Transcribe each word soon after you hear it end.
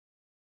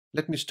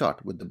Let me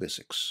start with the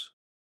basics.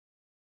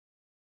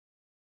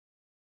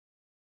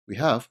 We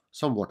have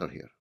some water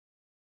here,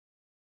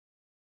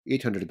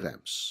 800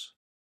 grams,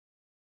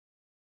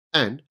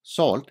 and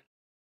salt,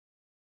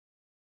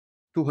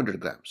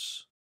 200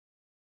 grams.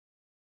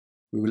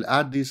 We will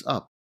add these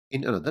up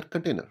in another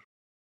container.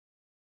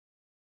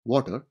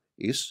 Water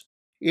is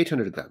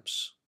 800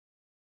 grams.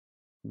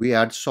 We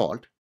add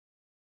salt,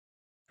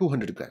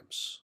 200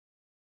 grams.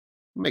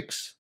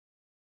 Mix.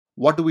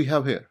 What do we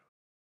have here?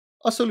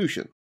 A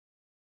solution.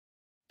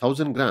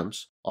 1000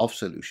 grams of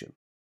solution.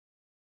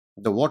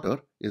 The water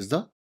is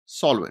the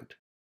solvent.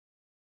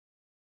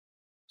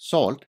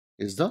 Salt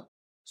is the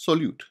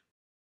solute.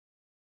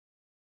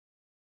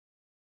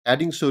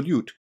 Adding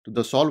solute to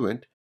the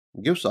solvent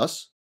gives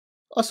us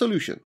a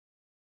solution.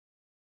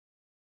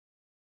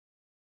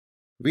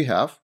 We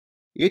have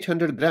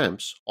 800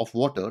 grams of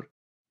water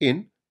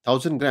in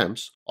 1000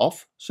 grams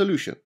of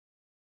solution.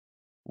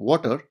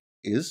 Water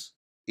is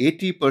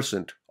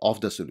 80%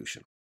 of the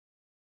solution.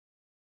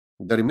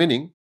 The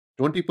remaining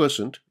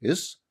 20%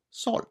 is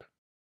salt.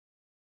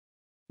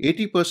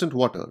 80%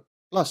 water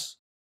plus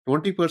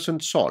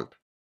 20% salt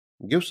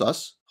gives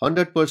us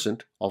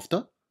 100% of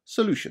the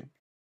solution.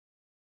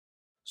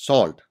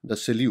 Salt, the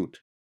solute,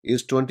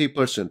 is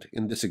 20%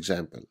 in this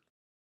example.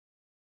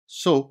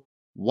 So,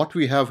 what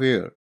we have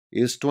here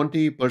is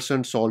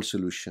 20% salt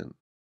solution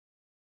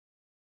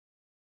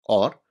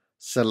or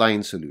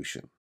saline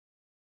solution.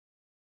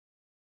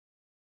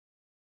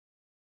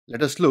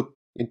 Let us look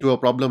into a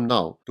problem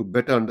now to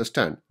better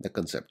understand the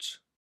concepts.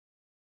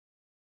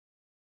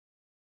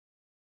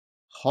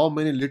 How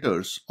many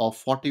liters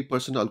of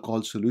 40%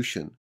 alcohol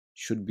solution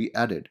should be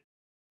added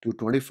to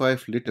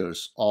 25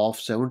 liters of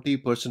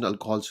 70%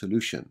 alcohol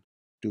solution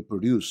to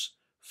produce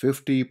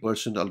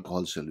 50%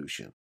 alcohol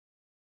solution?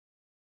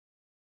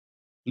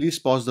 Please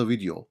pause the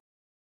video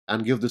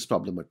and give this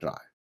problem a try.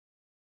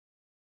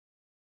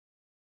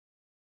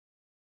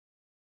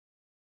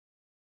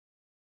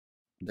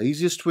 The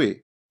easiest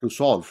way to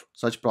solve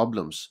such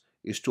problems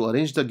is to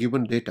arrange the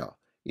given data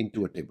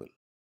into a table.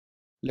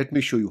 Let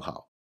me show you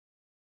how.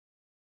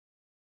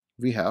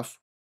 We have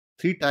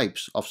three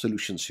types of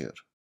solutions here: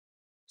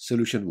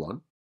 solution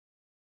 1,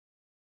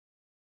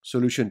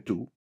 solution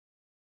 2,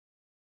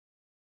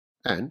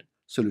 and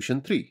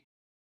solution 3.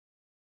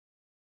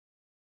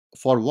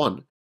 For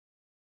 1,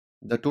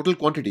 the total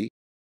quantity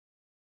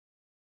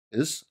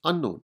is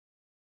unknown.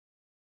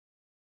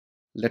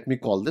 Let me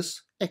call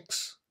this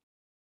X.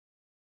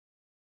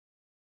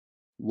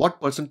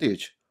 What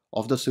percentage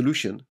of the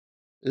solution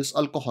is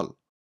alcohol?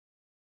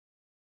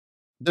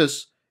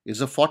 This is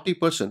a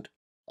 40%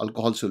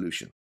 alcohol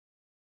solution.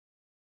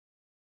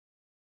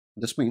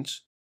 This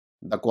means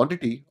the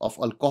quantity of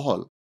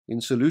alcohol in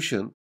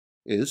solution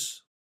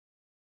is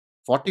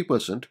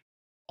 40%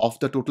 of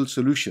the total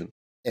solution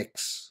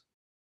X.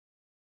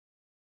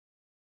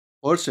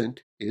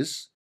 Percent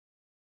is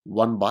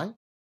 1 by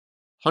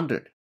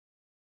 100.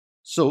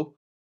 So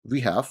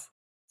we have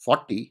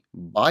 40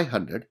 by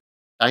 100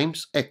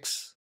 times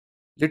X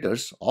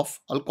liters of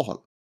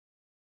alcohol.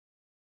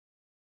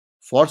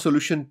 For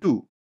solution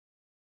 2,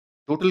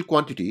 total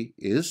quantity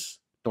is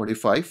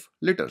 25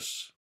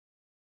 liters.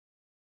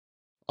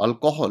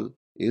 Alcohol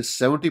is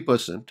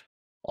 70%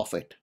 of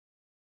it.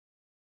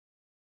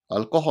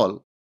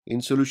 Alcohol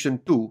in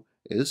solution 2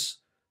 is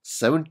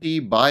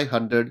 70 by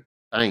 100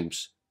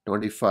 times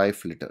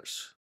 25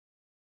 liters.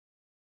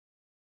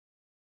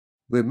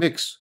 We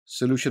mix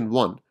solution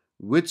 1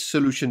 with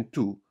solution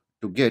 2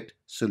 to get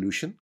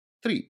solution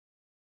 3.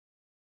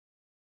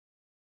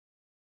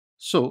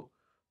 So,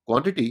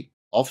 quantity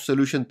of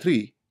solution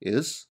 3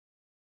 is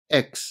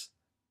X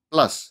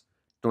plus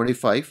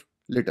 25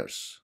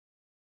 liters.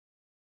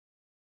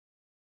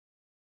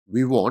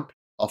 We want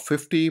a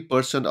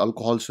 50%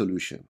 alcohol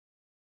solution.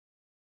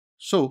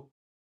 So,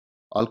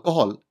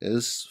 alcohol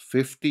is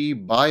 50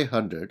 by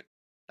 100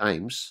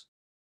 times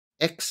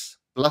X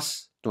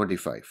plus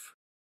 25.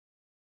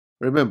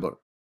 Remember,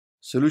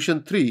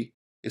 solution 3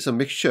 is a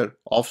mixture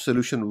of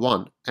solution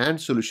 1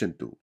 and solution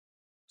 2.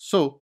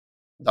 So,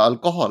 the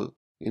alcohol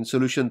in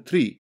solution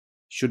 3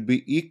 should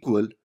be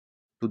equal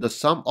to the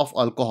sum of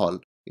alcohol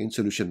in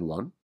solution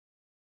 1,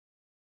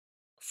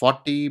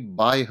 40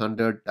 by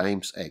 100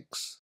 times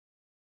X,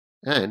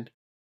 and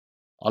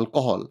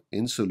alcohol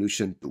in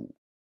solution 2,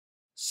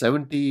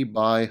 70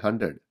 by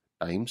 100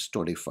 times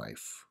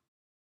 25.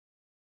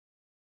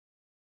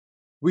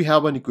 We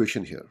have an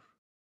equation here.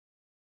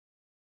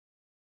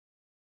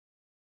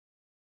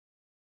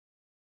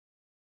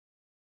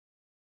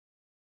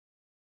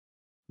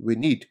 We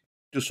need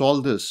to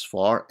solve this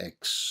for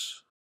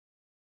X.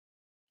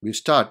 We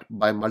start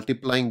by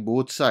multiplying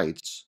both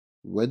sides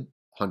with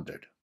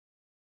 100.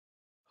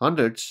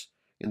 Hundreds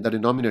in the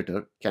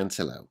denominator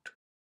cancel out.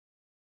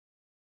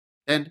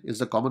 10 is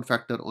the common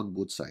factor on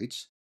both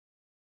sides.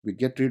 We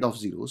get rid of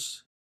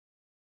zeros.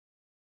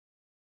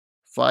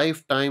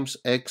 5 times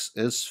X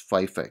is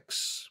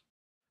 5X.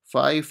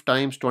 5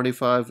 times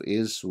 25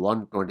 is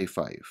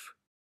 125.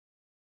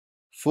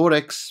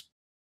 4X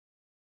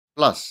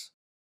plus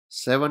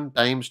 7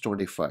 times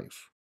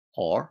 25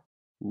 or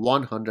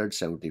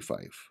 175.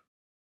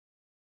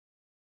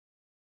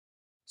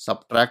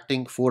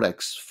 Subtracting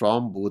 4x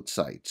from both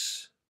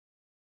sides.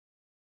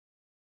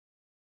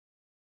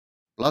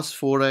 Plus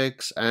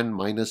 4x and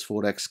minus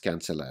 4x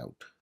cancel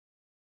out.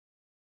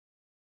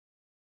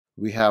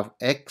 We have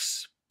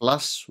x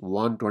plus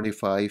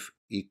 125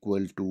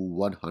 equal to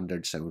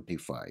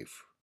 175.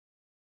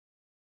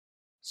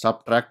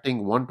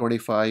 Subtracting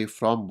 125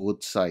 from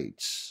both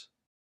sides.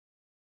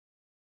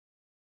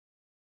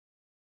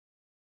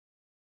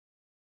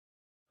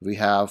 We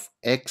have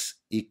x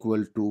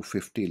equal to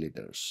 50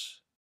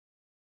 liters.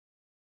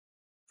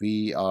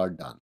 We are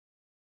done.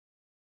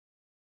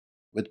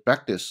 With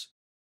practice,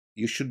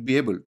 you should be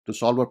able to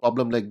solve a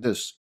problem like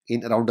this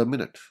in around a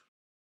minute.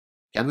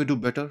 Can we do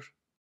better?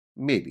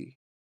 Maybe.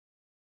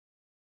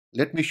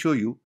 Let me show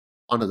you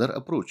another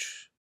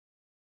approach.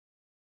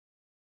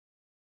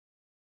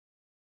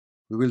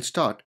 We will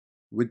start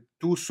with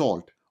two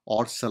salt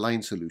or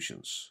saline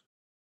solutions.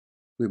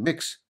 We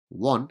mix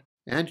 1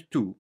 and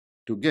 2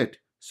 to get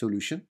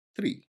solution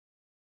 3.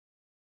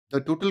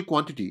 The total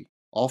quantity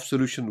of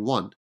solution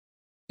 1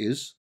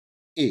 is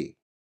A.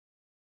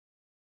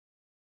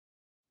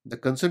 The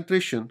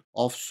concentration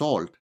of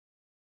salt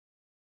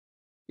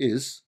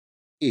is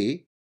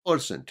A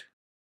percent,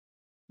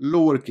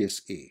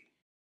 lowercase a.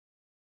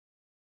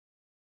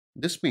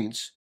 This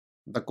means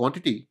the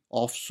quantity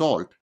of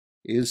salt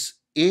is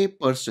A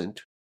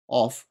percent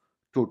of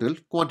total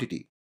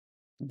quantity,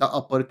 the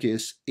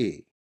uppercase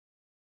A.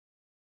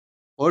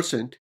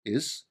 Percent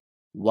is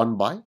 1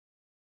 by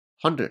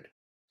 100.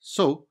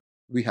 So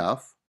we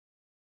have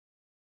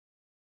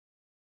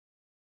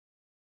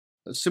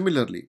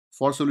similarly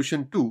for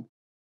solution 2,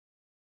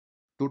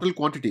 total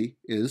quantity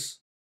is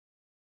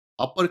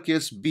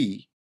uppercase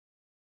B,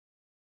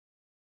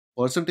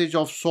 percentage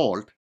of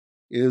salt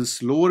is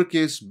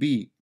lowercase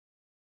b,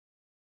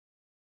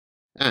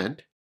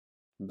 and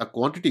the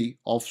quantity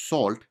of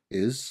salt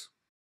is,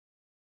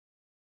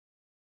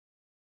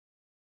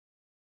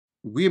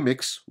 we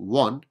mix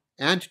 1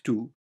 and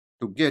 2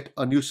 to get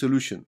a new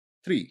solution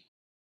 3.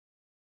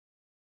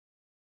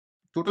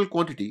 Total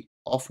quantity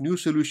of new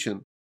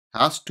solution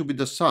has to be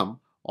the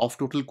sum of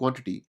total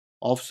quantity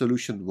of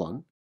solution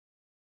 1,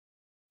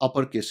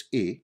 uppercase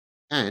A,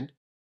 and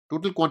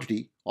total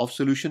quantity of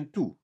solution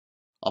 2,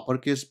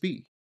 uppercase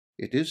B.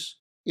 It is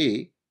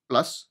A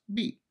plus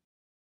B.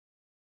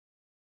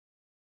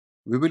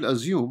 We will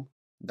assume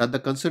that the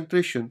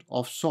concentration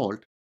of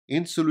salt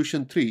in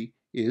solution 3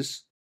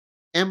 is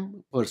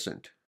m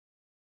percent.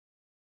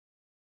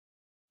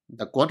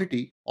 The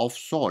quantity of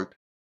salt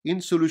in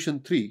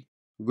solution 3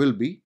 will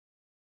be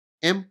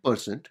m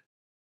percent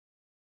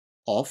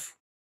of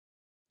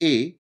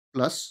A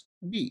plus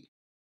B.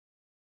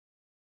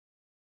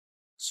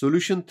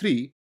 Solution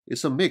 3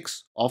 is a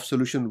mix of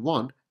solution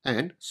 1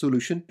 and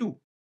solution 2.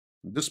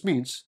 This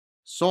means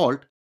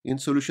salt in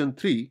solution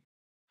 3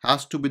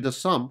 has to be the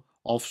sum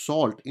of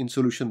salt in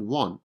solution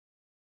 1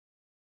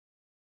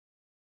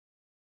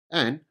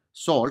 and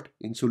salt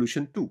in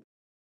solution 2.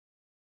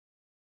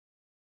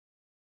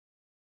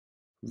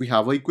 We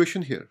have an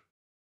equation here.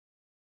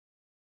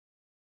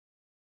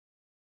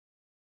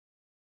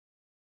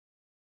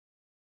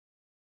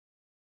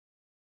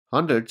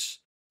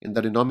 Hundreds in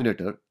the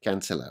denominator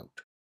cancel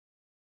out.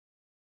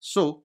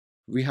 So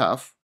we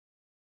have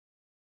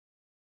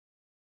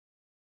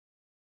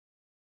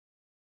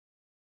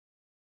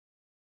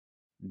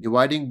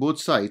dividing both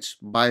sides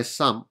by a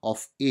sum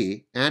of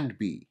A and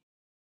B.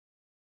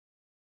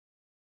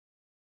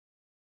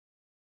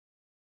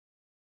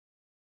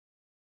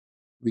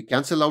 We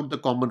cancel out the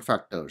common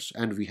factors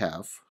and we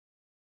have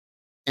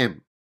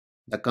m.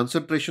 The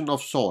concentration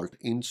of salt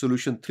in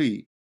solution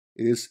 3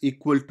 is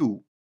equal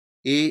to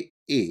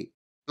AA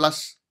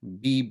plus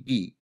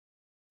BB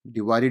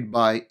divided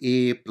by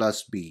A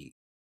plus B,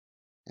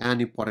 an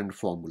important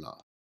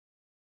formula.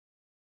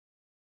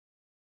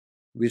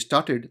 We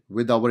started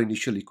with our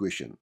initial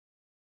equation,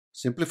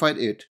 simplified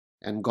it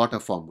and got a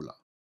formula.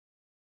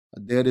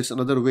 There is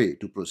another way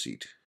to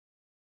proceed.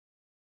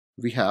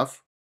 We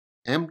have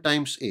m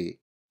times A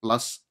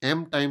plus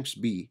m times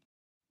B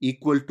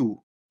equal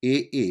to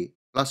AA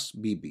plus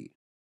BB.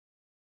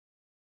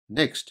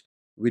 Next,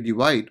 we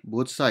divide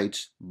both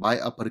sides by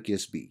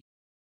uppercase B,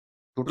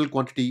 total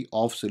quantity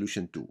of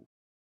solution 2.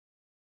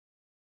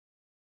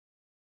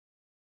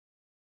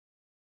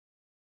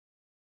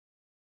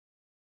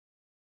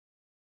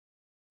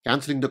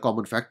 Cancelling the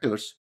common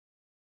factors,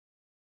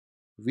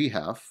 we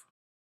have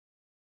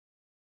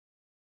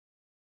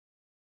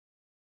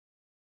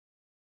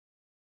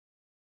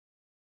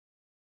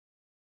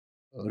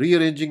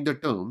rearranging the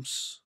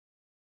terms,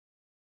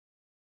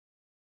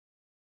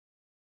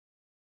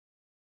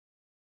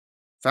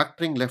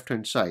 factoring left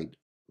hand side,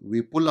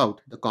 we pull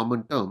out the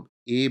common term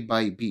A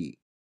by B.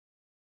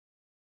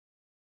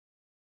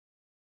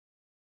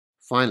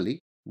 Finally,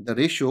 the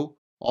ratio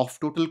of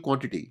total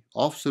quantity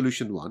of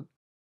solution 1,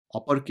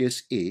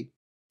 uppercase A,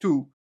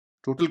 to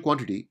total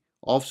quantity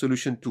of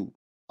solution 2,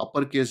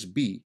 uppercase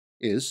B,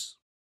 is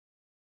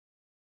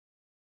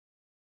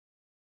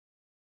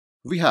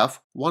We have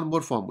one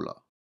more formula.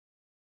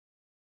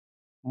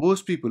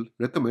 Most people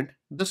recommend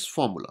this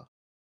formula.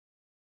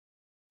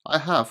 I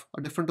have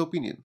a different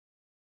opinion.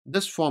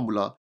 This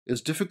formula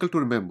is difficult to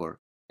remember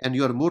and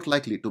you are more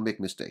likely to make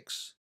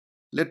mistakes.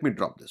 Let me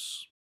drop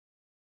this.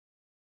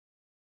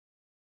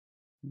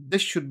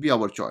 This should be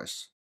our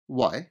choice.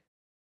 Why?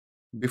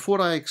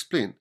 Before I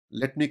explain,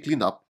 let me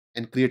clean up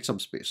and create some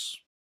space.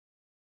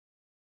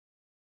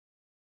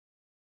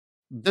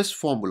 This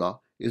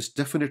formula is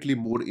definitely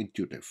more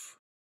intuitive.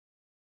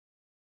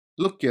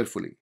 Look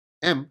carefully.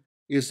 M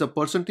is the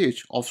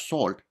percentage of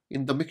salt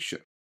in the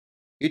mixture.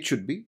 It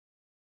should be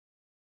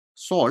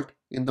salt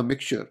in the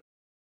mixture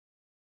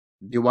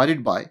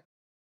divided by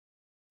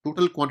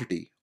total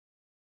quantity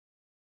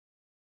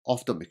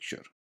of the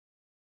mixture.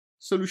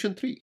 Solution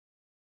 3.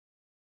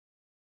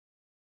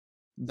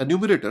 The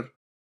numerator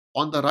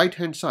on the right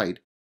hand side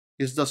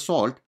is the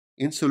salt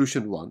in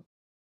solution 1,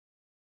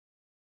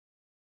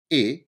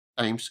 A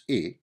times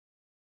A,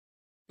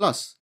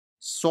 plus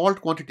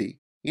salt quantity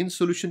in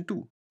solution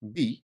 2,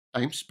 B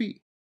times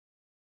B.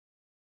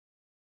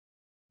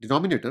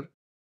 Denominator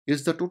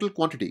is the total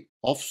quantity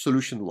of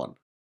solution 1,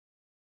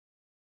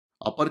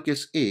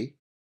 uppercase A,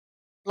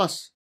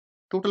 plus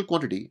total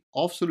quantity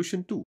of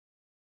solution 2,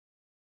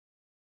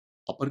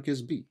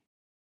 uppercase B.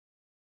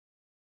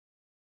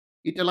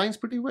 It aligns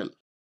pretty well.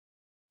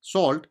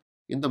 Salt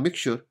in the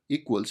mixture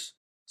equals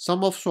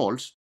sum of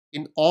salts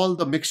in all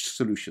the mixed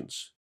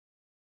solutions.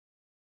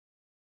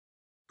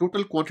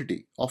 Total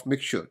quantity of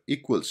mixture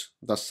equals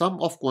the sum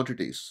of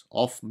quantities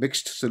of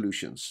mixed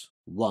solutions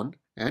 1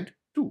 and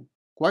 2.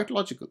 Quite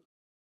logical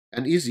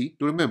and easy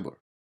to remember.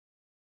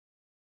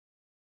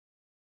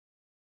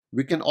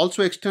 We can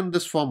also extend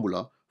this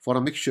formula for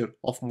a mixture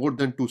of more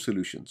than 2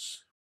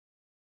 solutions.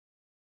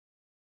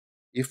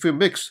 If we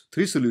mix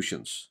 3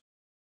 solutions,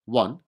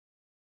 1,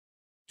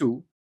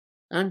 2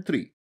 and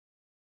 3,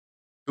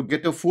 to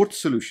get a fourth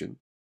solution,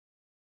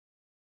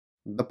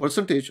 the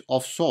percentage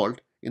of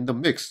salt in the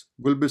mix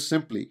will be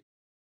simply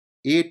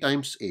A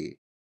times A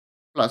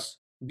plus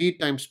B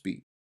times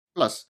B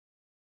plus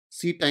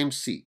C times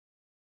C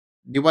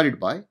divided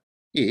by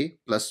A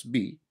plus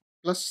B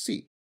plus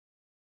C.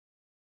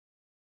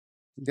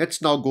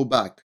 Let's now go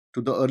back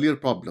to the earlier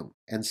problem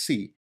and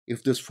see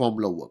if this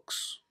formula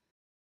works.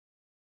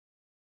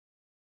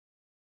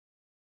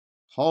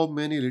 How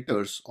many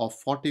liters of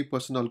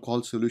 40%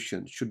 alcohol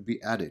solution should be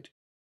added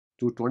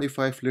to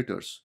 25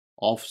 liters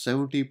of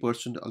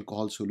 70%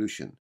 alcohol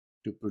solution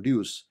to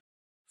produce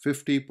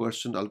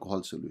 50%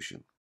 alcohol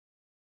solution?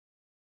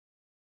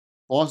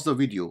 Pause the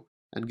video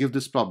and give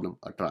this problem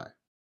a try.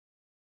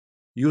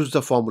 Use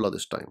the formula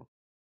this time.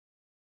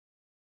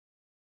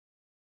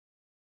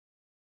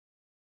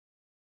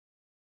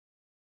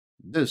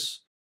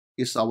 This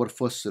is our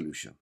first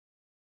solution.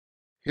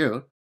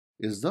 Here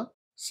is the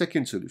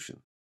second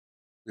solution.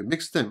 We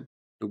mix them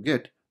to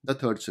get the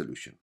third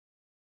solution.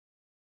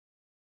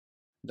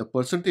 The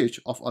percentage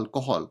of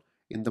alcohol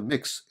in the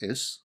mix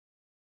is,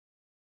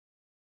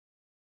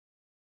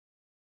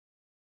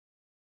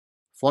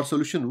 for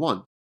solution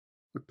 1,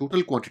 the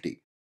total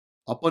quantity,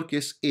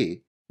 uppercase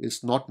A,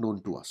 is not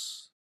known to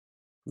us.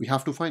 We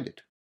have to find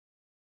it.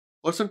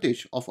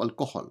 Percentage of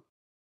alcohol,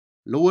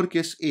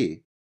 lowercase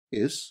a,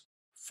 is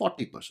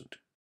 40%.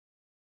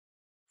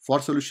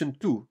 For solution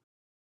 2,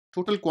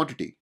 total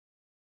quantity,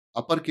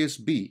 uppercase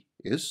B,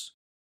 is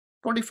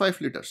 25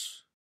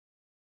 liters.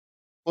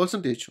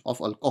 Percentage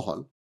of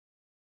alcohol,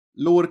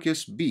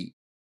 lowercase b,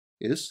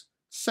 is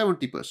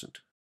 70%.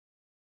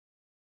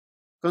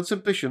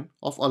 Concentration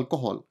of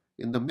alcohol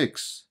in the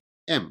mix,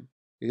 M,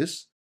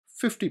 is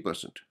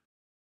 50%.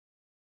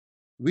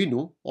 We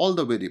know all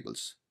the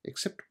variables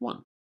except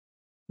one.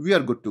 We are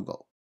good to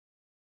go.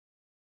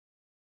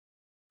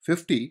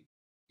 50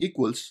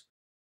 equals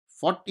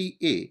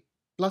 40A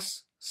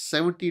plus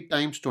 70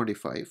 times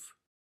 25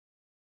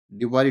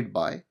 divided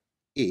by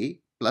A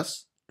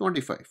plus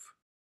 25.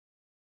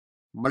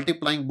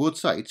 Multiplying both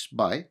sides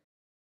by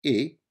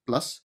A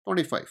plus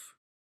 25,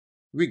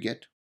 we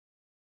get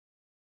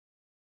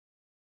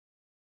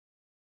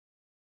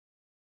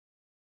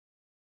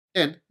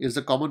 10 is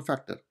the common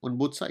factor on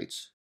both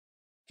sides.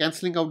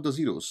 Cancelling out the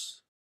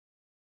zeros,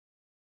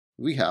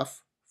 we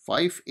have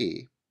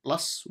 5A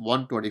plus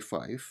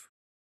 125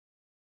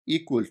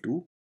 equal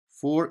to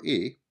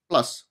 4A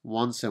plus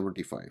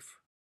 175.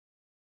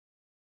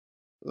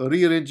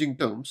 Rearranging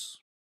terms,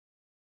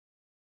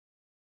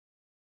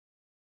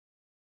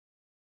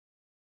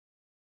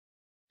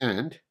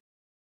 and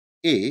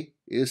A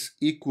is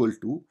equal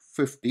to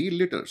 50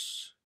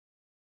 liters.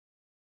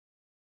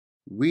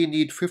 We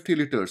need 50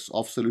 liters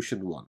of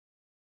solution 1,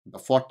 the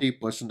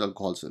 40%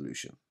 alcohol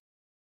solution.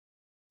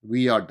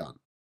 We are done.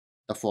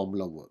 The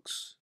formula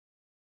works.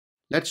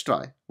 Let's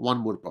try one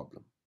more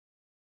problem.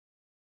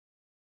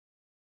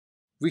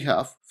 We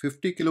have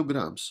 50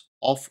 kilograms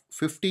of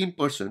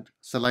 15%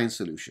 saline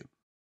solution.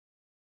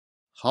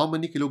 How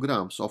many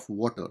kilograms of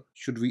water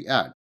should we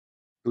add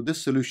to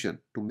this solution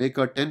to make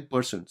a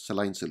 10%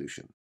 saline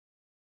solution?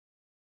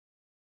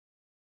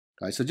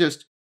 I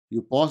suggest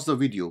you pause the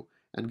video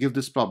and give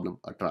this problem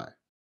a try.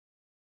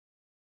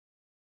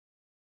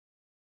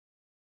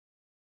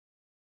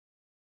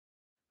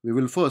 We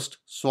will first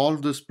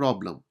solve this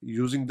problem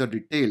using the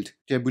detailed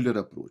tabular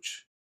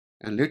approach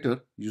and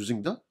later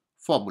using the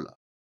formula.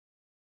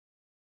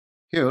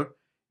 Here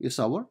is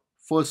our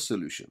first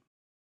solution.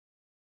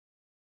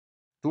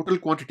 Total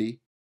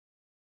quantity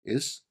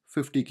is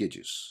 50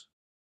 kgs.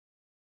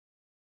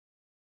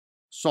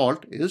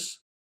 Salt is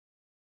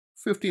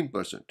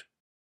 15%.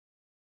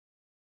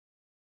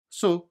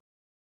 So,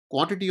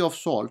 quantity of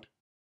salt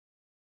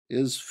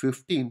is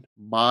 15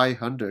 by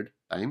 100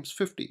 times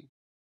 50.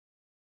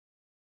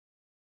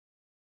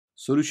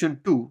 Solution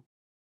 2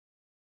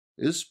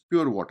 is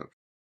pure water.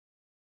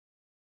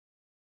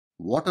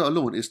 Water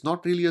alone is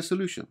not really a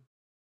solution.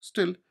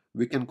 Still,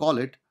 we can call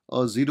it a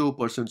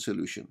 0%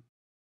 solution.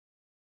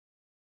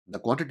 The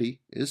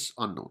quantity is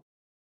unknown.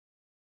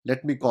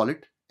 Let me call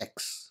it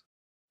X.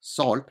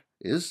 Salt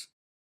is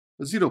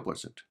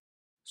 0%.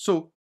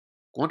 So,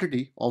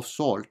 quantity of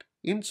salt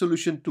in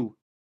solution 2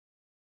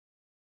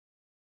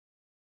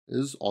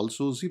 is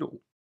also 0.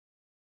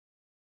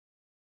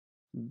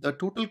 The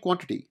total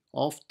quantity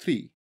of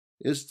 3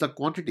 is the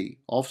quantity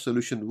of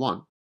solution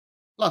 1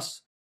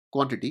 plus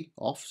quantity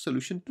of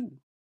solution 2.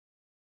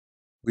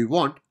 We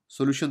want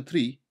solution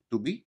 3 to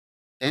be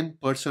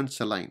 10%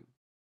 saline.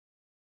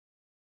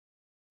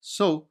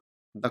 So,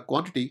 the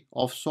quantity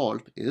of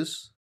salt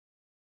is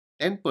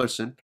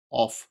 10%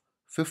 of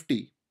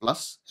 50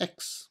 plus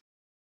X.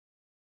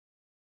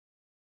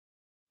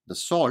 The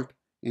salt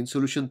in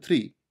solution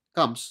 3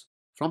 comes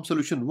from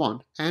solution 1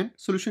 and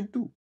solution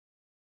 2.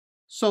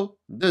 So,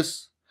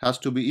 this has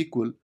to be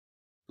equal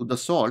to the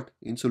salt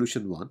in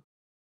solution 1,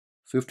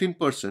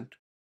 15%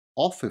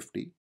 of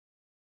 50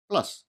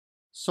 plus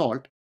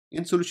salt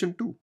in solution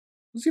 2,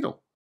 0.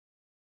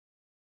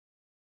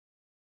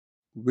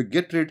 We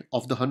get rid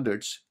of the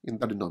hundreds in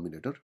the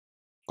denominator,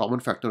 common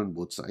factor on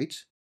both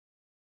sides.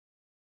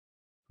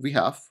 We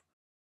have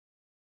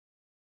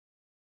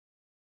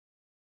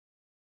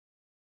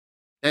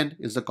 10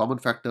 is the common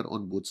factor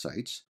on both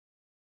sides.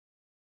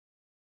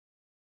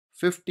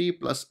 50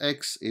 plus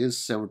X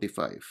is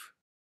 75.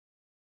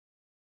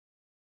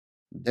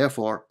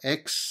 Therefore,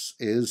 X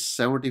is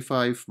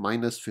 75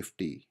 minus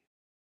 50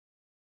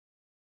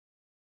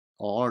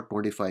 or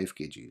 25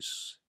 kgs.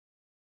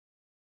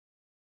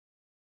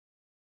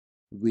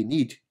 We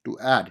need to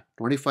add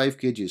 25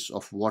 kgs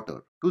of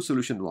water to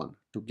solution 1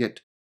 to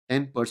get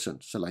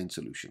 10% saline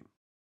solution.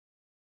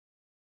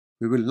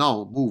 We will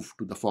now move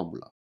to the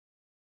formula.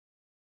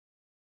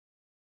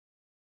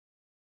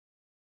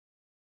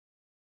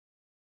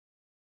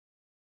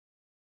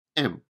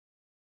 M,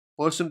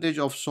 percentage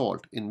of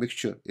salt in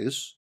mixture,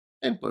 is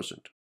 10%.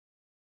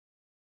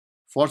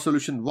 For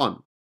solution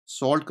 1,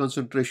 salt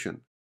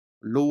concentration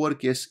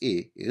lowercase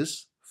a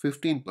is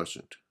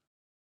 15%.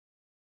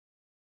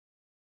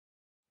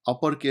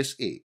 Uppercase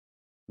A,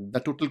 the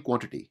total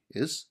quantity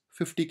is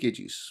 50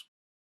 kgs.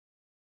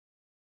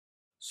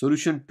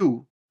 Solution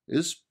 2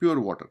 is pure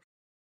water.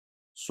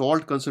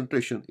 Salt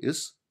concentration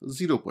is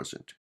 0%.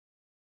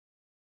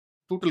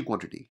 Total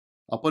quantity,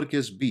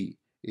 uppercase B,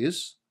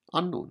 is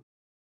unknown.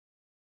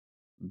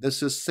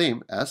 This is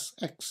same as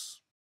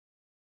X,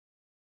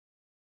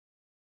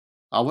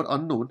 our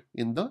unknown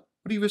in the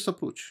previous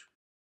approach.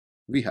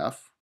 We have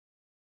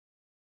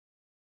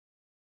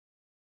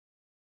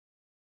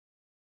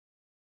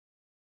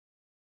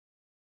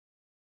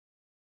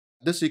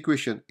this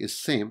equation is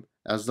same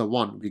as the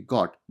one we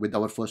got with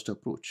our first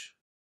approach.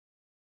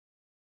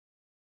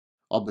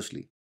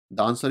 Obviously,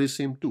 the answer is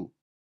same too.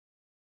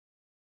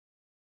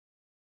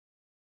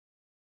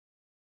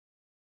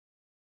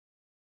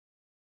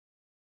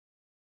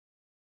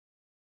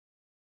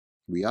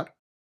 We are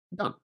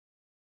done.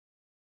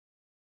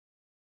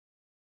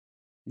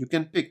 You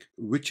can pick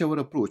whichever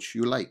approach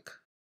you like.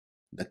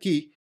 The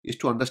key is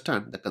to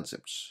understand the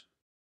concepts.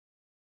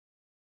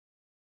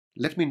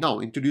 Let me now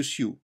introduce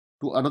you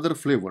to another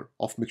flavor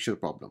of mixture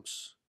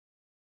problems.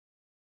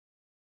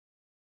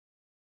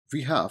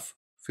 We have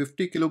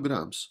 50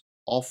 kilograms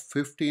of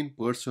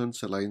 15%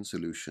 saline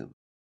solution.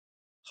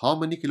 How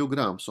many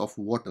kilograms of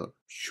water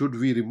should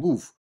we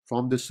remove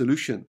from this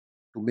solution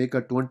to make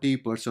a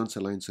 20%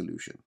 saline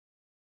solution?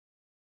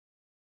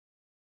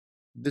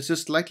 This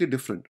is slightly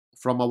different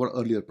from our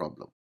earlier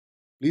problem.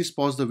 Please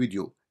pause the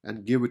video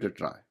and give it a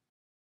try.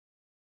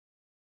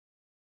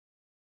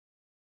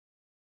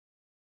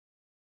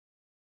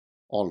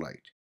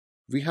 Alright,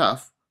 we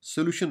have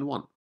solution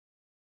 1,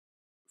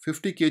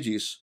 50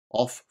 kgs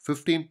of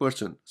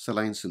 15%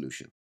 saline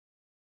solution.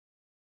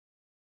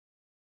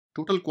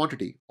 Total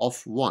quantity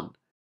of 1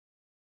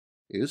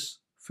 is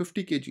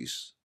 50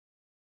 kgs.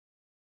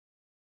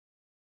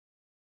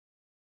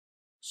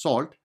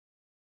 Salt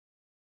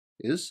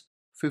is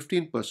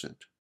 15%,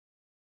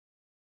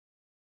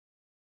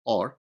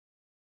 or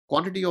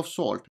quantity of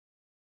salt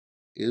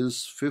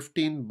is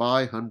 15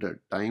 by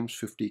 100 times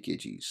 50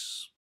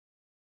 kgs.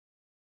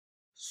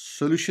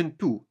 Solution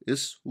 2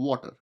 is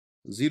water,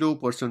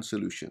 0%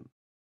 solution.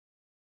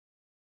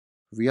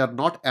 We are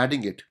not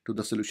adding it to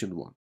the solution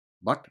 1.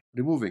 but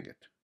removing it.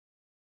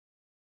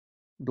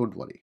 Don't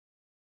worry.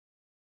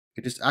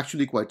 It is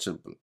actually quite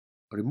simple.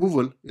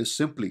 Removal is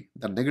simply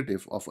the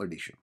negative of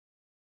addition.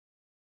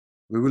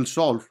 We will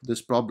solve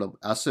this problem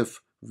as if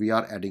we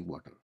are adding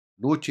water.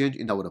 No change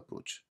in our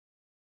approach.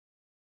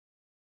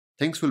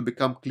 Things will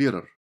become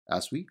clearer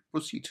as we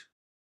proceed.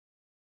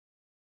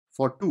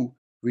 For 2,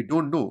 we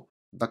don't know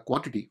the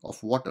quantity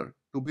of water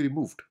to be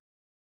removed.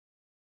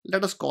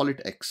 Let us call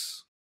it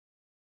x.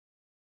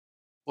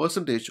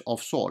 Percentage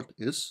of salt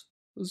is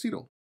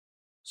 0.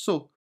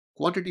 So,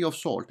 quantity of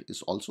salt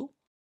is also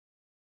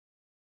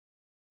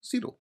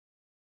 0.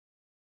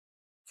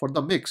 For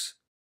the mix,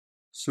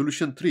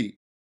 solution 3,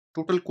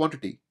 total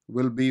quantity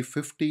will be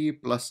 50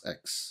 plus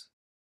x.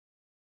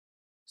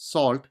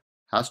 Salt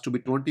has to be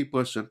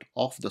 20%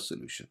 of the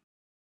solution.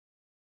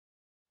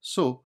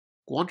 So,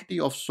 quantity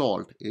of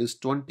salt is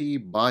 20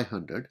 by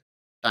 100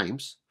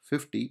 times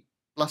 50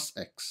 plus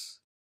x.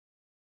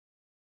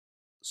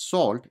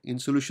 Salt in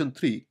solution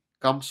 3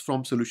 comes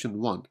from solution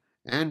 1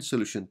 and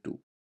solution 2.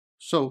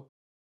 So,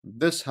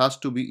 this has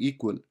to be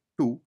equal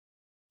to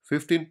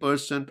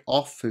 15%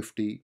 of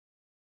 50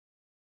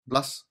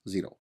 plus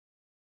 0.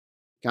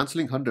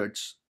 Cancelling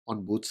hundreds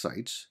on both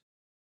sides,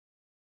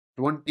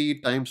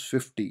 20 times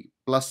 50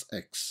 plus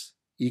x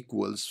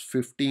equals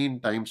 15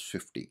 times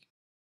 50.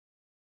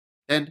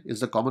 10 is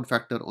the common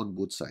factor on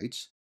both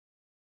sides.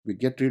 We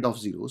get rid of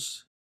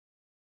zeros.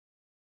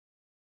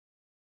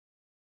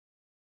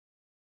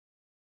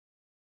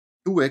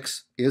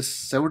 2x is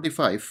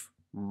 75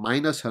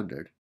 minus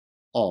 100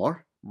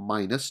 or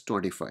minus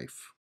 25.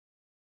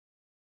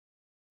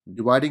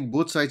 Dividing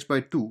both sides by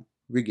 2,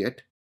 we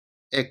get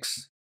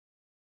x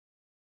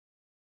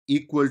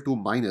equal to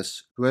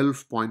minus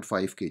 12.5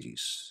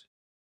 kgs.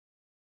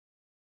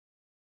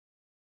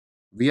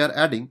 We are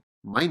adding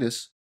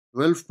minus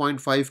 12.5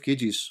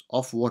 kgs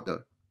of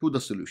water to the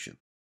solution.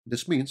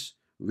 This means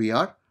we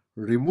are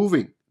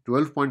removing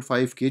 12.5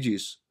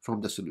 kgs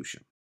from the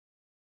solution.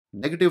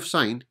 Negative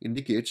sign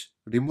indicates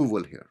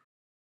removal here.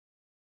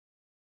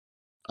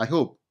 I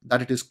hope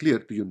that it is clear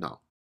to you now.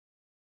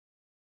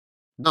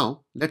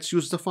 Now let's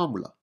use the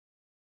formula.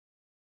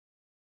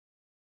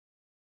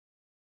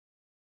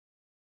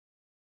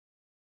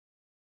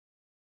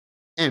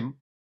 M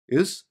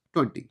is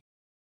 20.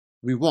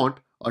 We want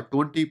a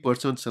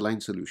 20%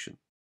 saline solution.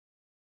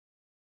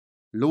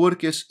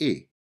 Lowercase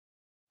a,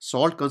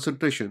 salt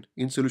concentration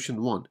in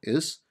solution 1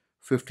 is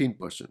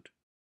 15%.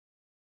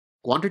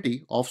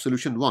 Quantity of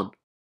solution 1,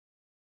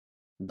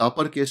 the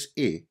uppercase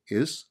A,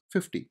 is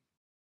 50.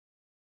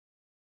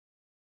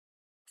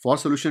 For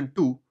solution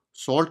 2,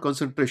 salt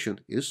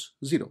concentration is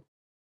 0.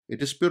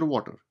 It is pure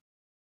water.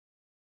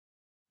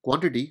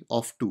 Quantity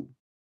of 2,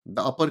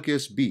 the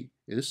uppercase B,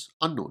 is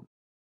unknown.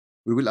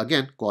 We will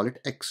again call it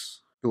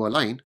X to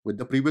align with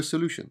the previous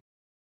solution.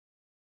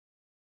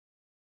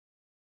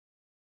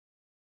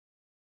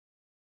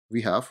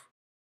 We have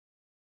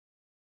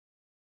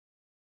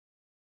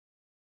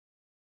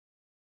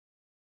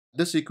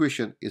this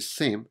equation is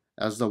same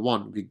as the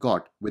one we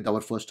got with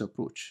our first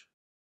approach.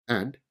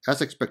 And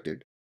as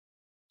expected,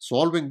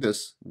 solving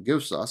this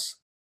gives us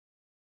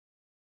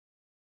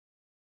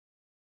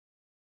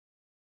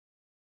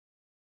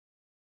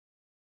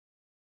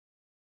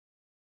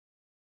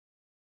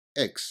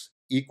x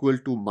equal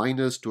to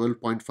minus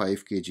 12.5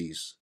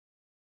 kgs,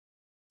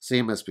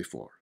 same as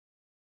before.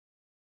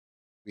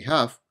 We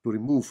have to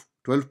remove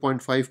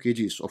 12.5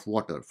 kgs of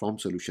water from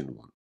solution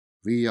 1.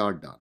 We are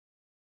done.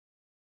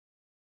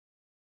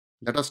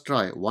 Let us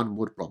try one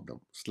more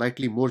problem,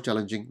 slightly more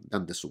challenging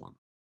than this one.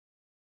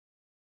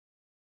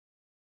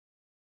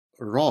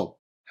 Rob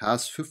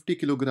has 50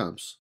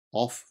 kilograms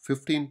of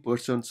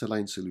 15%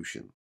 saline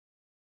solution.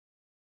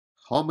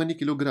 How many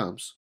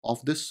kilograms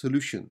of this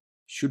solution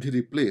should he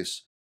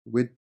replace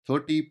with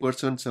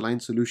 30% saline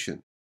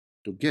solution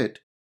to get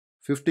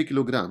 50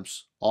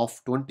 kilograms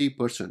of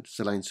 20%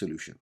 saline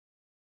solution?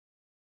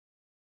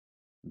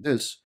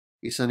 This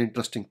is an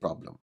interesting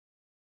problem.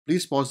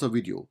 Please pause the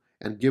video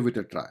and give it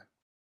a try.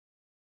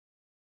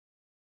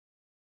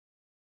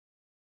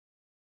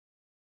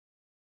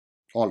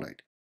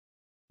 Alright,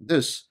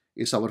 this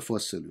is our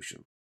first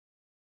solution.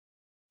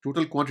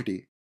 Total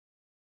quantity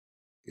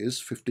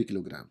is 50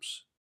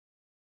 kilograms.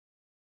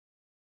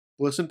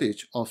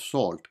 Percentage of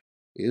salt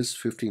is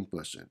 15%.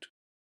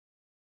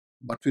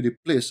 But we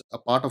replace a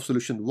part of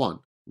solution 1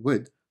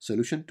 with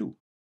solution 2.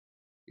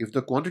 If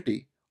the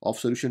quantity of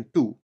solution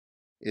 2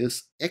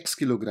 is x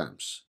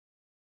kilograms,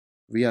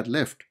 we are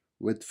left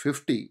with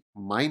 50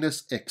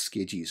 minus x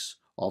kgs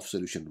of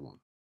solution 1.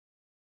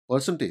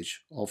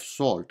 Percentage of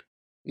salt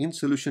in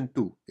solution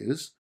 2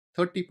 is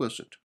 30%.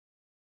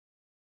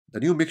 The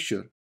new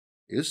mixture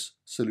is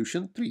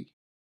solution 3.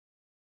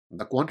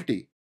 The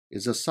quantity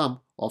is the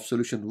sum of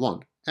solution 1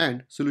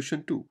 and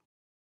solution 2.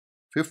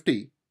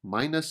 50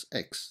 minus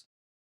x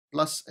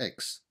plus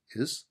x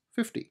is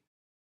 50.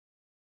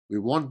 We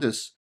want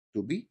this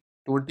to be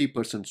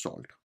 20%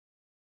 salt.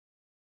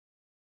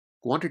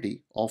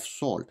 Quantity of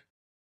salt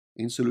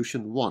in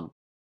solution 1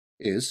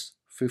 is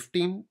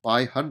 15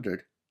 by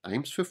 100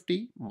 times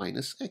 50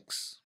 minus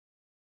x.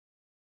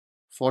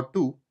 For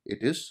 2, it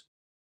is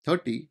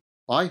 30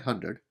 by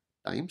 100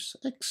 times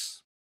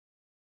x.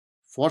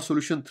 For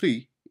solution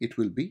 3, it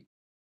will be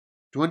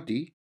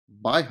 20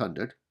 by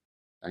 100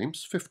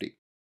 times 50.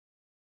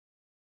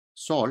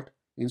 Salt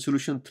in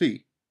solution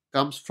 3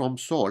 comes from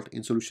salt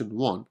in solution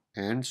 1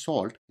 and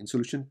salt in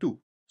solution 2.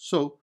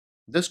 So,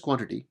 this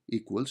quantity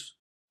equals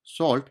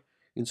salt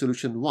in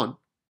solution 1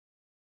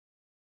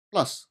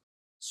 plus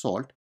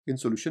salt in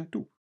solution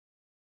 2.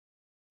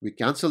 We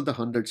cancel the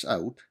hundreds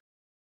out.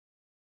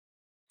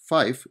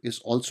 5 is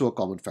also a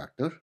common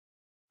factor.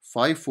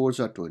 5 fours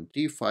are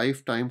 20,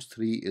 5 times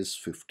 3 is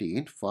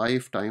 15,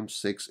 5 times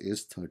 6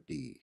 is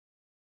 30.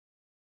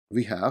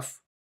 We have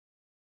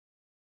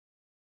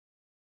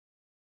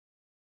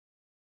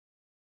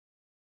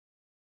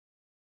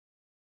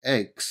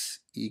x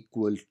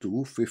equal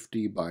to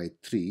 50 by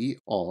 3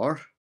 or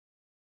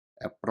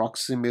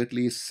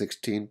approximately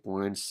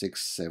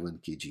 16.67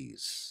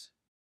 kgs.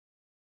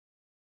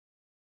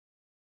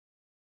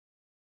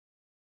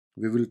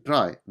 We will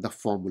try the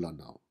formula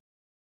now.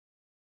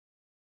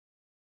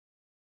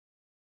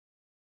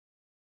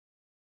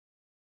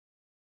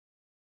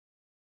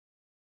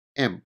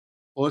 M,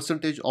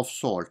 percentage of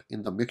salt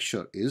in the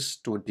mixture is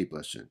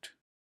 20%.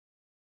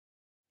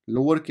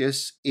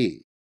 Lowercase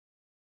a,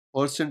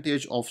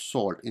 percentage of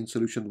salt in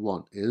solution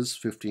 1 is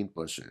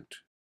 15%.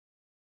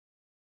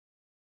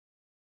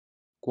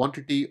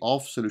 Quantity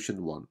of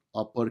solution 1,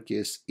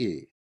 uppercase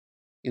A,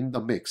 in the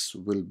mix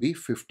will be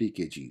 50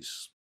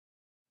 kgs.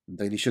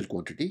 The initial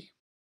quantity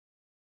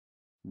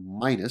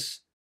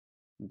minus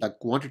the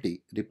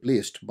quantity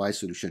replaced by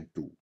solution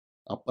 2,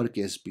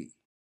 uppercase B.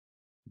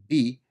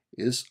 B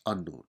is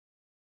unknown.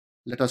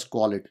 Let us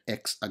call it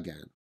X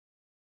again.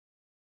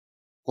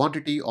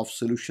 Quantity of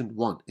solution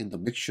 1 in the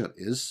mixture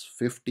is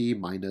 50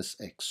 minus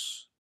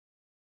X.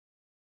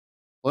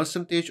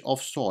 Percentage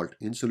of salt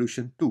in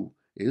solution 2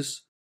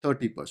 is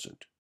 30%.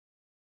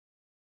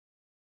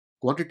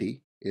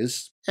 Quantity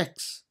is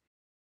X.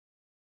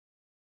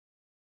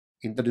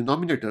 In the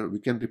denominator, we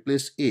can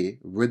replace A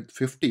with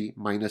 50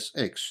 minus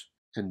X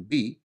and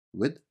B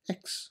with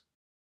X.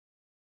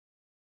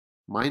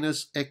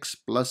 Minus X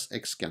plus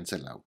X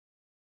cancel out.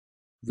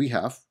 We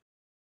have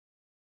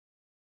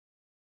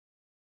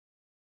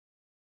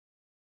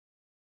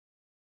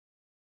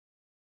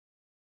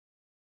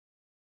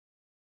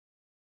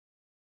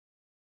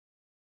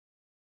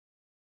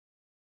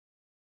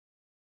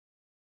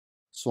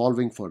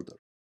solving further.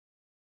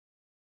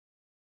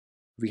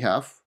 We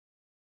have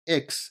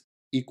X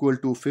equal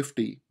to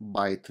 50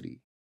 by 3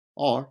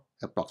 or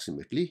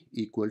approximately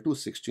equal to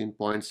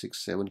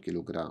 16.67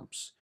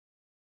 kilograms.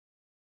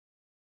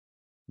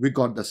 We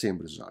got the same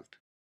result.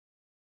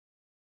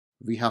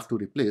 We have to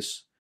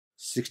replace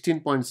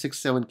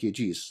 16.67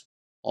 kgs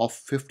of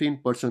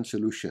 15%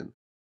 solution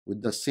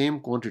with the same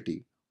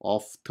quantity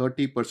of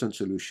 30%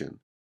 solution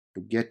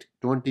to get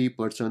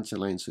 20%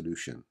 saline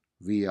solution.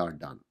 We are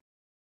done.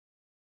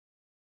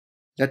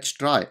 Let's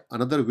try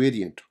another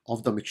variant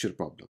of the mixture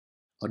problem,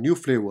 a new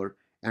flavor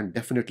and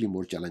definitely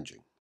more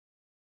challenging.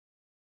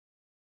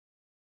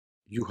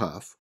 You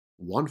have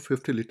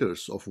 150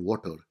 liters of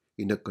water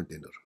in a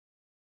container.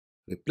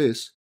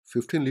 Replace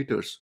 15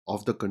 liters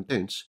of the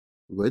contents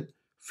with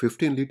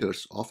 15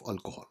 liters of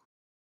alcohol.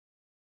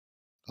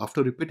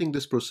 After repeating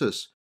this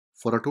process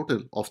for a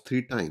total of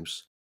 3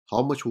 times,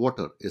 how much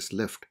water is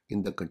left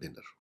in the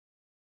container?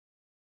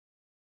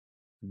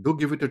 Do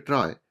give it a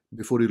try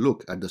before you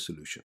look at the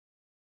solution.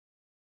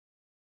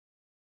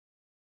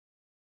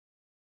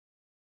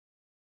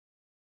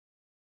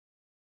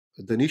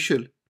 The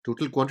initial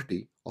total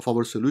quantity of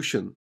our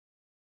solution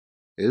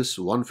is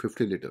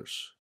 150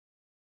 liters.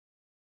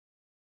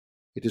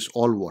 It is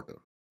all water.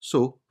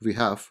 So we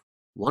have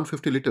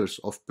 150 liters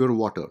of pure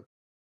water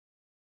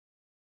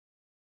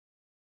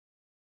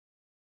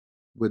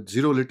with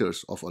 0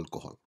 liters of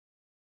alcohol.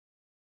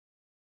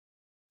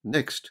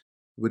 Next,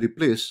 we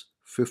replace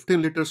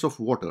 15 liters of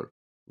water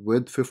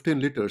with 15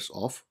 liters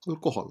of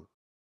alcohol.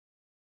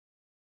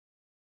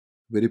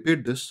 We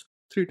repeat this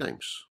 3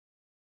 times.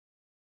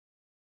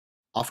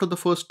 After the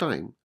first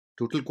time,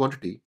 total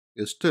quantity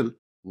is still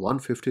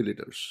 150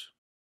 liters.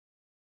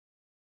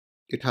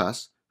 It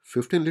has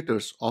 15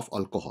 liters of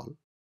alcohol.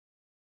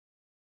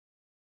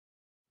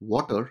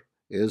 Water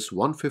is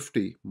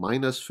 150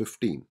 minus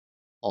 15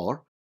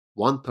 or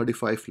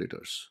 135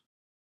 liters.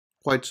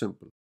 Quite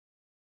simple.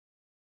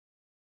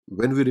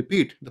 When we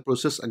repeat the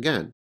process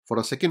again for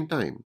a second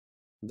time,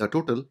 the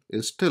total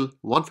is still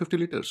 150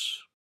 liters.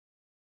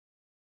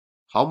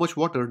 How much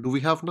water do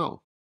we have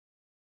now?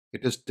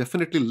 It is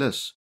definitely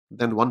less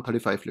than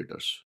 135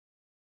 liters.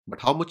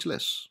 But how much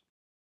less?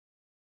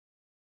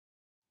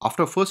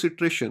 After first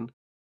iteration,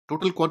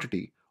 total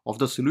quantity of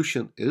the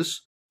solution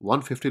is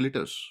 150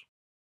 liters.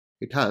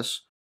 It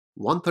has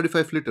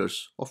 135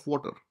 liters of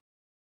water.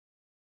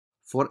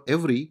 For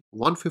every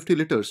 150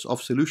 liters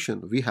of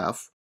solution, we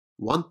have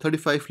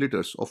 135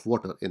 liters of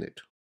water in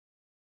it.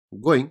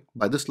 Going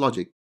by this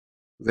logic,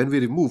 when we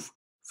remove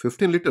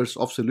 15 liters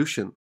of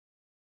solution,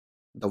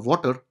 The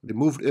water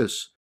removed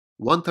is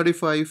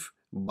 135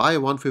 by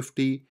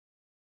 150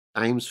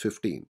 times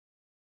 15.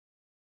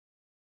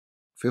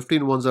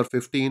 15 ones are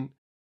 15,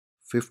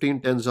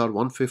 15 tens are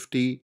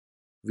 150.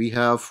 We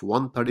have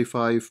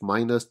 135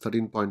 minus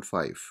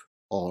 13.5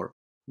 or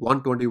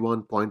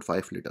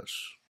 121.5 liters.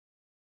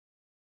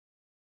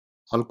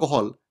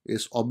 Alcohol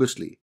is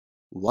obviously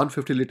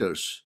 150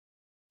 liters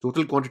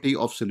total quantity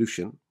of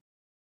solution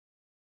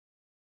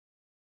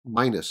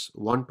minus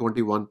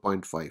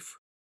 121.5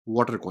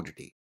 water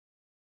quantity.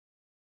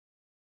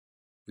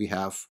 We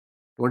have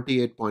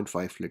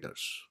 28.5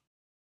 liters.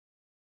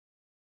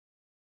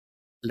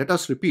 Let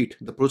us repeat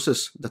the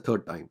process the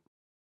third time.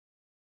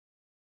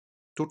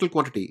 Total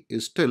quantity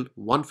is still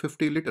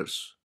 150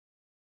 liters.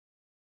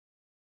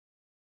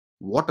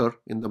 Water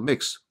in the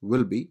mix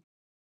will be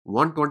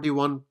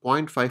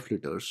 121.5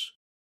 liters,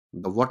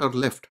 the water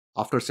left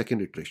after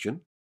second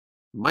iteration,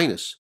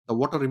 minus the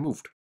water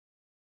removed.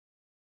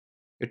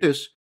 It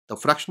is the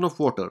fraction of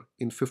water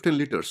in 15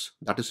 liters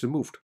that is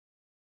removed,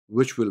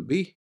 which will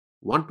be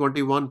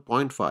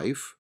 121.5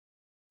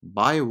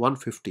 by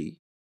 150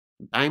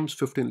 times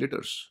 15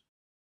 liters.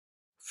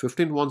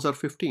 15 ones are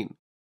 15,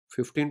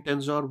 15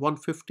 tens are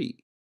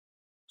 150.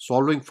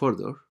 Solving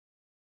further,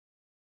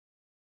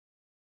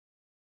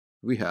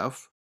 we have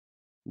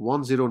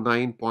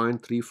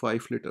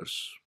 109.35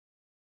 liters.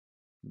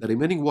 The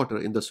remaining water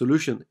in the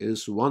solution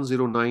is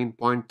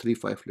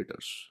 109.35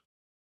 liters.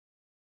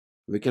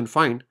 We can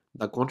find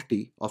the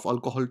quantity of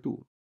alcohol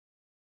too.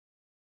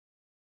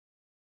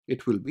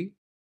 It will be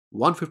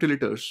 150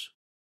 liters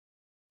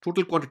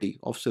total quantity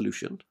of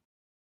solution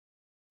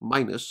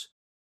minus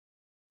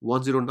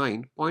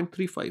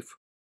 109.35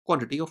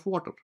 quantity of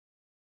water.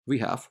 We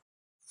have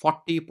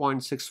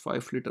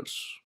 40.65 liters.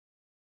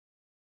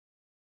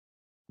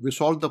 We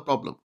solved the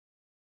problem,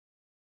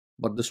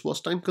 but this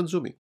was time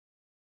consuming.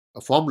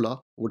 A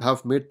formula would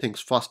have made things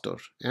faster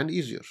and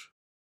easier.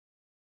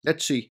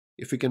 Let's see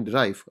if we can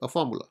derive a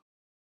formula.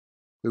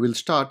 We will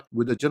start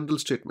with a general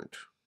statement.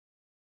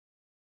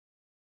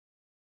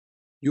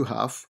 You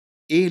have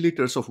A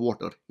liters of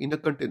water in a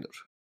container.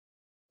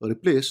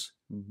 Replace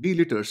B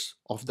liters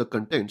of the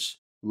contents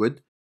with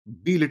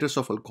B liters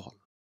of alcohol.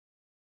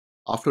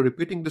 After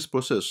repeating this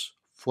process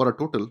for a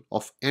total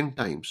of n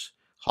times,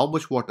 how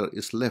much water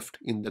is left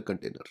in the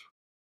container?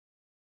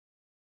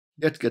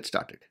 Let's get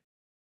started.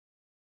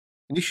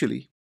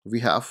 Initially,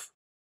 we have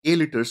A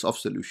liters of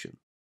solution.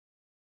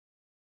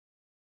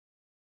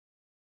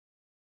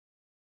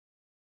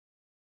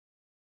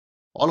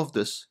 All of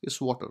this is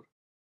water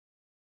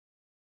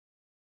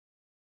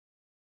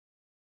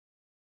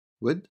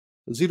with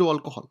zero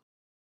alcohol.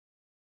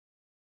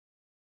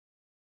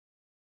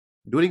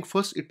 During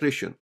first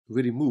iteration,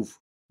 we remove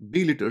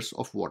B liters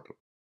of water.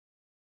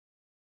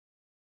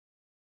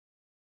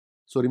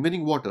 So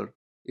remaining water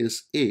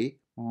is A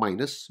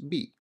minus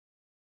B.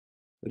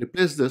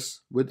 Replace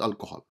this with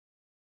alcohol,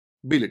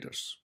 B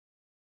liters.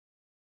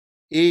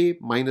 A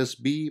minus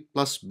B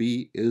plus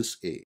B is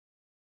A.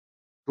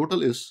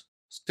 Total is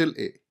still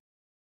A.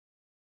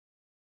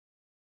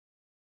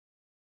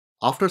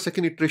 After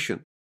second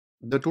iteration,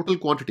 the total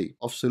quantity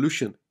of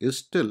solution is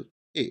still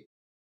A,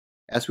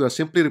 as we are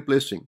simply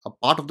replacing a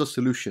part of the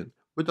solution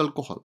with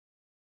alcohol.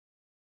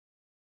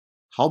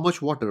 How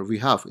much water we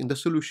have in the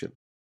solution?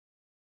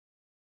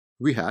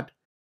 We had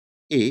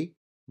A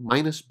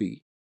minus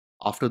B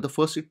after the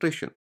first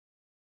iteration.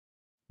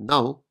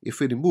 Now, if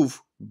we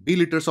remove B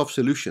liters of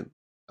solution,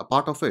 a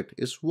part of it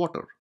is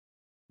water.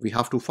 We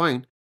have to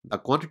find the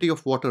quantity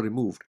of water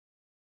removed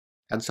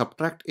and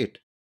subtract it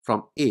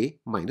from A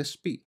minus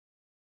B.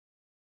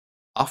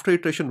 After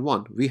iteration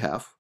 1, we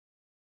have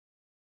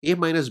A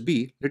minus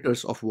B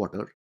liters of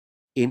water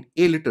in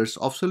A liters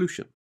of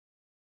solution.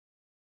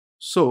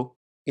 So,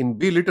 in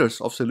B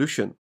liters of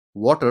solution,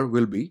 water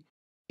will be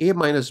A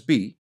minus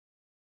B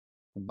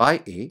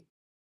by A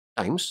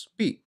times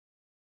B.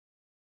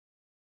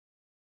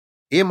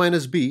 A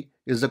minus B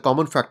is the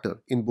common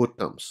factor in both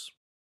terms.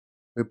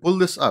 We pull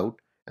this out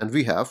and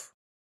we have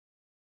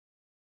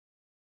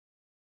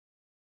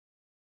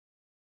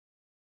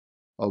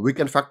we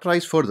can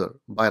factorize further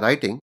by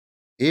writing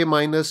A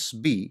minus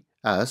B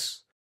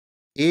as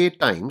A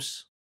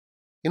times,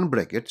 in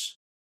brackets,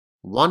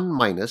 1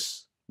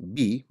 minus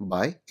B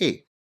by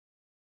A.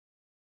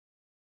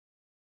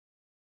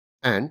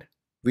 And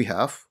we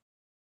have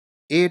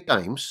A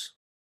times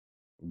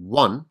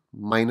 1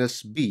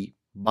 minus B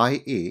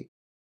by A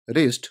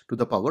raised to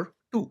the power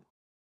 2.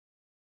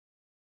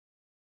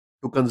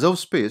 To conserve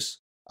space,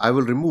 I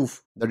will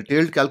remove the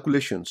detailed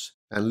calculations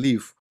and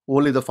leave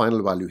only the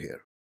final value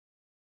here.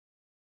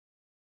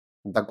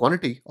 The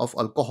quantity of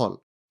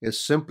alcohol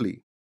is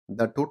simply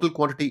the total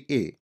quantity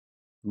A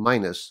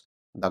minus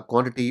the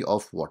quantity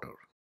of water.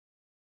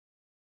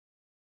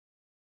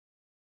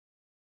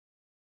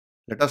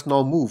 Let us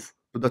now move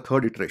to the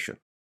third iteration.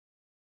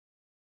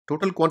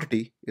 Total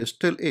quantity is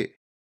still A.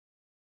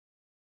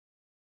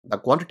 The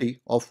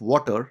quantity of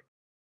water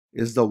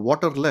is the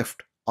water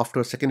left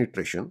after second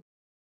iteration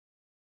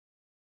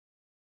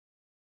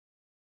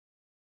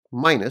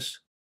minus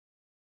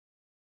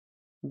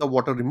the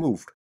water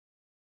removed,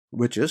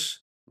 which is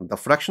the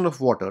fraction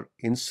of water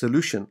in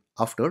solution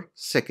after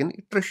second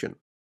iteration,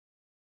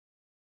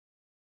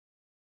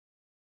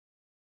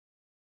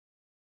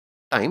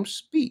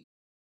 times B.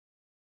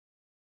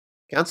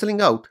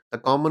 Cancelling out the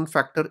common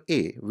factor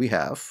A, we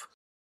have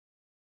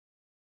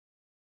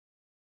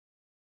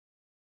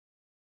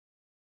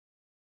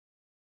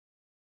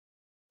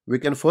we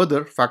can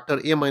further factor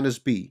A minus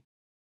B,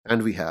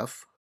 and we have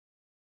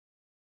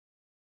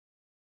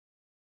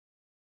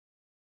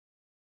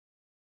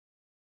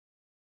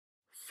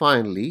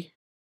finally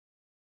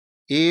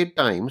A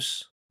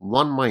times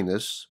 1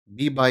 minus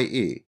B by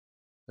A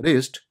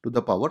raised to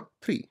the power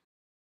 3.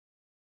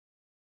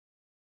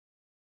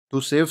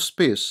 To save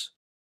space,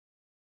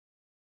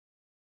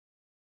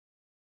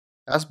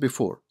 as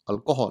before,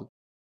 alcohol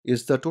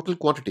is the total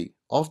quantity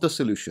of the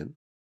solution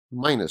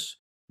minus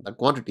the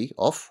quantity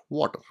of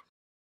water.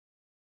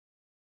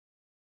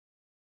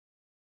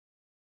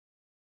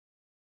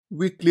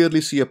 We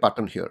clearly see a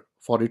pattern here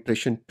for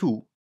iteration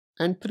 2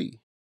 and 3.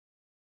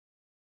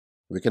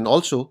 We can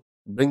also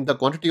bring the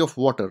quantity of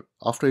water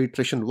after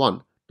iteration 1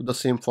 to the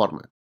same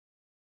format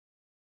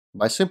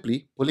by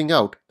simply pulling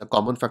out the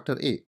common factor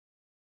A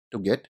to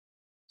get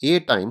A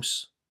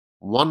times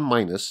 1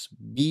 minus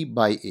B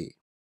by A.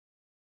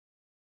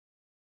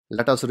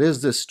 Let us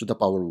raise this to the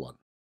power 1.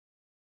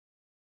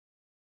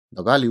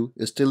 The value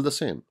is still the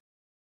same.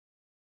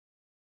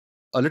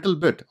 A little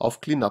bit of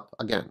cleanup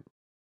again.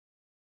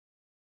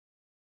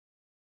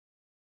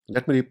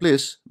 Let me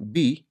replace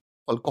B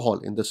alcohol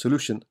in the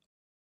solution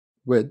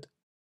with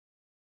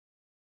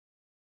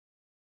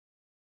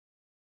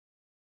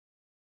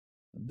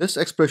this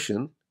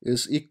expression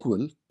is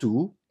equal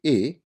to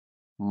A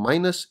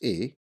minus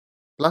A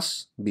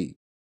plus B.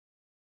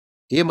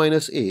 A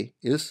minus A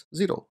is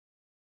 0.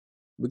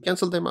 We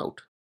cancel them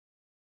out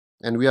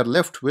and we are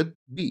left with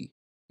B.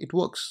 It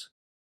works.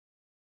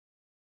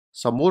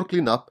 Some more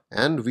cleanup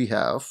and we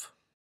have.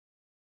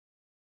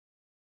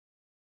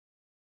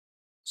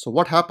 So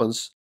what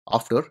happens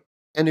after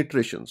n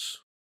iterations?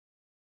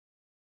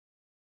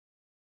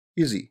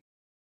 Easy.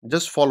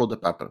 Just follow the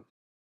pattern.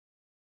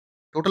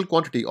 Total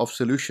quantity of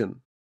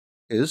solution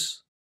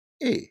is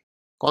A,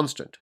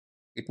 constant.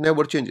 It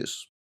never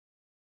changes.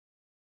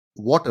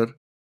 Water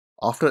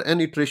after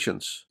n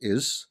iterations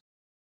is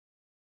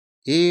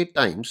A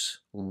times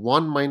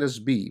 1 minus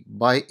B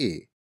by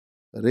A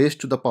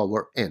raised to the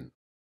power n.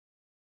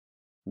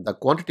 The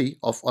quantity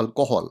of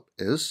alcohol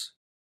is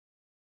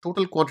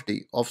total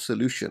quantity of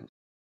solution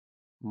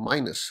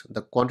minus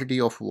the quantity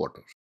of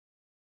water.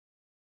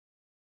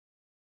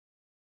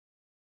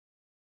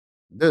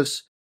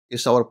 This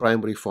is our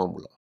primary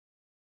formula.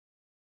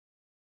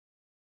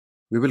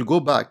 We will go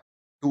back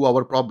to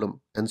our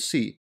problem and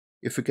see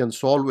if we can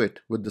solve it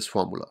with this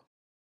formula.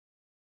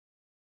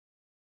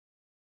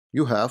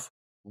 You have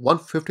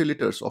 150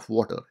 liters of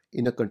water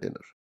in a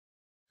container.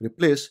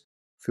 Replace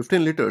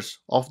 15 liters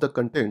of the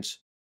contents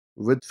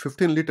with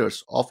 15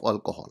 liters of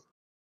alcohol.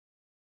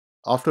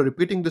 After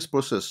repeating this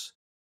process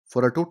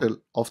for a total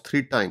of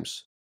 3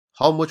 times,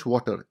 how much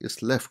water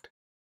is left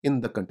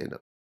in the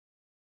container?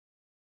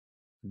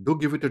 Do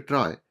give it a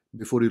try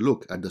before you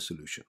look at the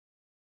solution.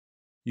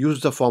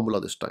 Use the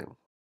formula this time.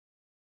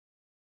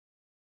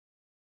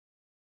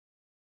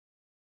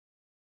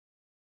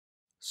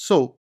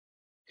 So,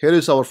 here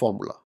is our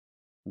formula.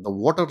 The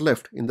water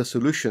left in the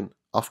solution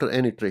after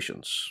n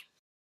iterations.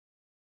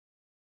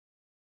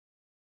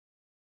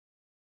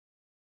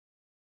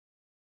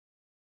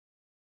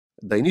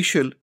 The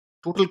initial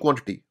total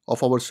quantity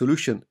of our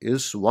solution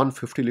is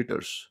 150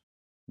 liters.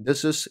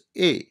 This is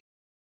A.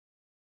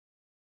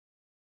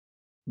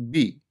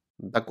 B.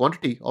 The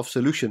quantity of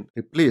solution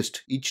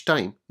replaced each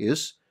time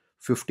is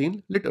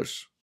 15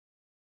 liters.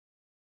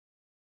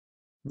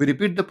 We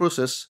repeat the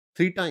process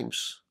 3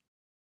 times.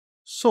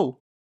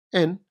 So,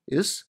 n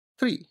is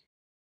 3.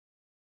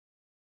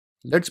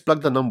 Let's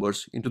plug the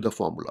numbers into the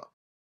formula.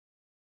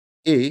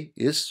 A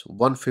is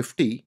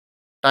 150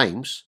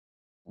 times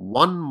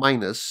 1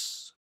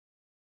 minus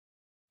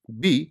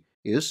B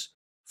is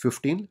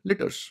 15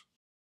 liters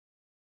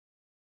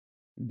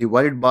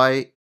divided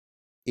by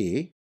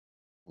A,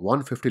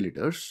 150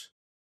 liters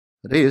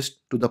raised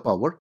to the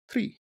power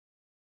 3.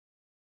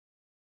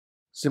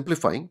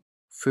 Simplifying,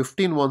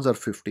 15 ones are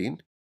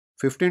 15,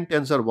 15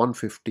 tens are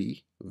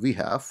 150, we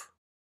have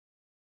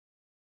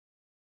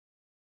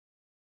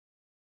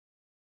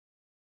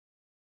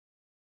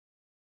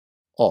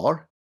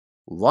or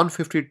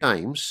 150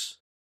 times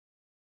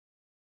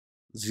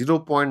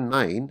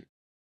 0.9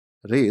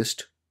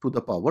 raised to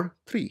the power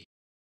 3.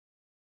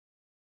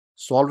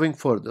 Solving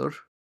further,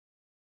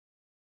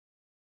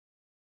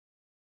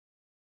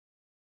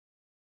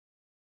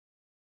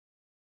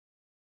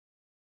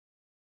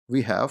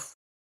 we have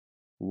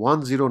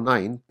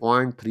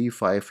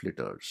 109.35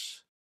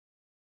 liters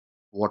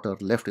water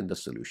left in the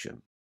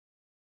solution.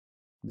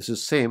 This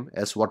is same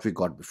as what we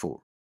got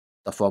before.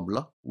 The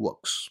formula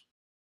works.